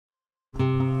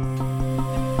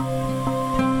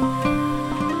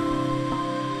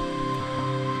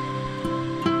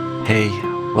Hey,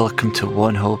 welcome to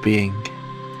One Whole Being.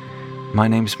 My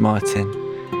name's Martin,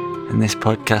 and this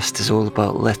podcast is all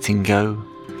about letting go,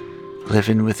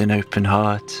 living with an open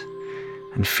heart,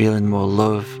 and feeling more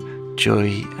love,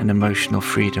 joy, and emotional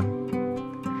freedom.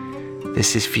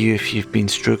 This is for you if you've been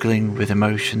struggling with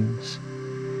emotions.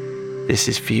 This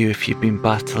is for you if you've been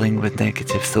battling with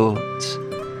negative thoughts.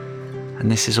 And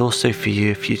this is also for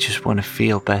you if you just want to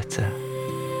feel better.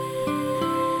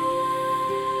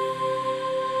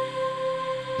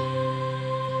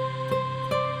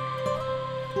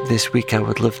 This week I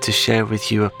would love to share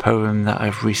with you a poem that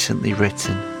I've recently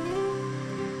written,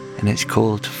 and it's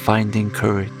called Finding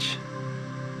Courage.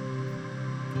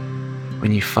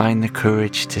 When you find the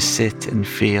courage to sit and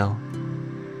feel,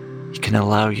 you can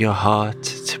allow your heart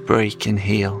to break and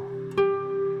heal.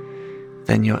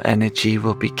 Then your energy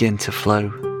will begin to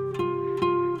flow,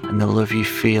 and the love you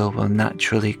feel will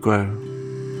naturally grow.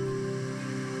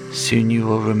 Soon you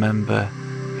will remember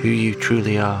who you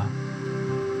truly are,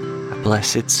 a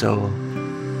blessed soul,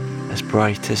 as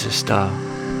bright as a star.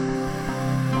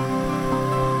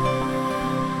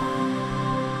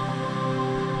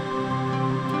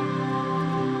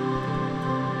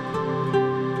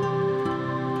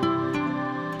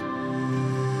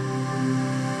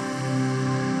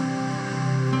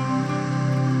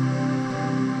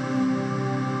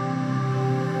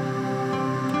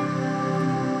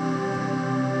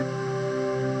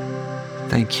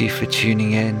 Thank you for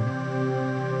tuning in.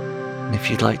 And if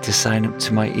you'd like to sign up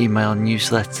to my email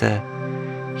newsletter,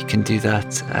 you can do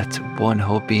that at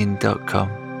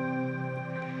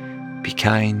onewholebeing.com. Be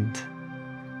kind,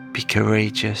 be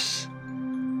courageous,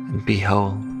 and be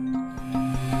whole.